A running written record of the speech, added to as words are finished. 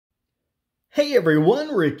Hey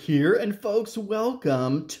everyone, Rick here, and folks,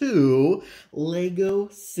 welcome to Lego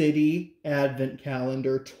City Advent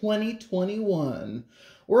Calendar 2021.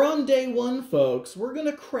 We're on day one, folks. We're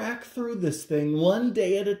gonna crack through this thing one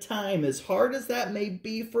day at a time, as hard as that may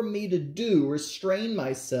be for me to do, restrain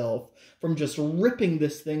myself from just ripping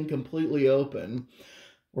this thing completely open.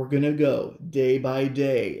 We're gonna go day by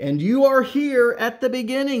day, and you are here at the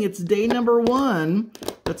beginning. It's day number one.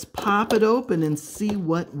 Let's pop it open and see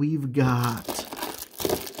what we've got.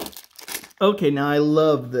 Okay, now I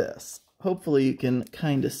love this. Hopefully you can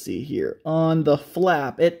kind of see here. On the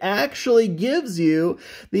flap, it actually gives you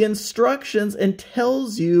the instructions and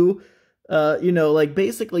tells you, like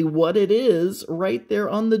basically what it is right there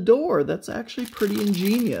on the door. That's actually pretty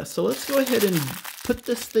ingenious. So let's go ahead and put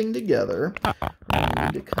this thing together. I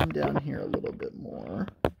need to come down here a little bit more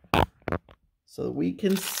so we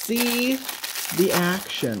can see the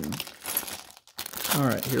action. All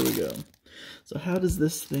right, here we go. So how does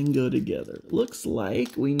this thing go together? Looks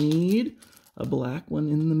like we need a black one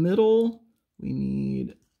in the middle. We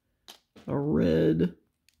need a red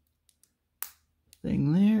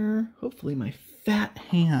thing there. Hopefully my fat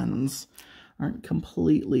hands aren't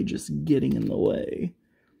completely just getting in the way.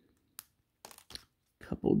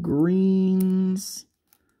 Couple greens,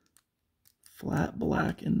 flat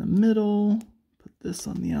black in the middle, put this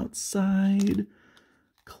on the outside,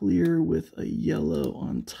 clear with a yellow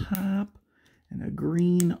on top and a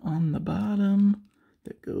green on the bottom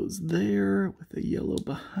that goes there with a yellow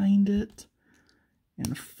behind it,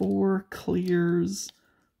 and 4 clears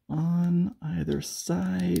on either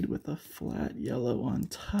side with a flat yellow on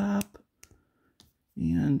top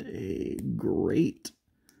and a grate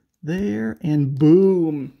there, and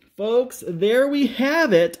boom. Folks, there we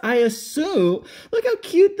have it. I assume, look how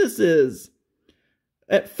cute this is.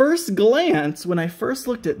 At first glance, when I first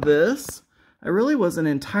looked at this, I really wasn't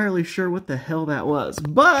entirely sure what the hell that was.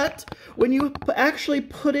 But when you actually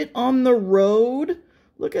put it on the road,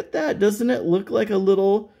 look at that. Doesn't it look like a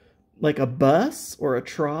little, like a bus or a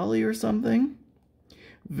trolley or something?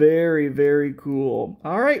 Very, very cool.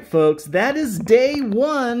 All right, folks, that is day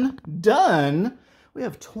one done. We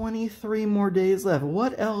have 23 more days left.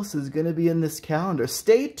 What else is going to be in this calendar?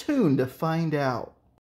 Stay tuned to find out.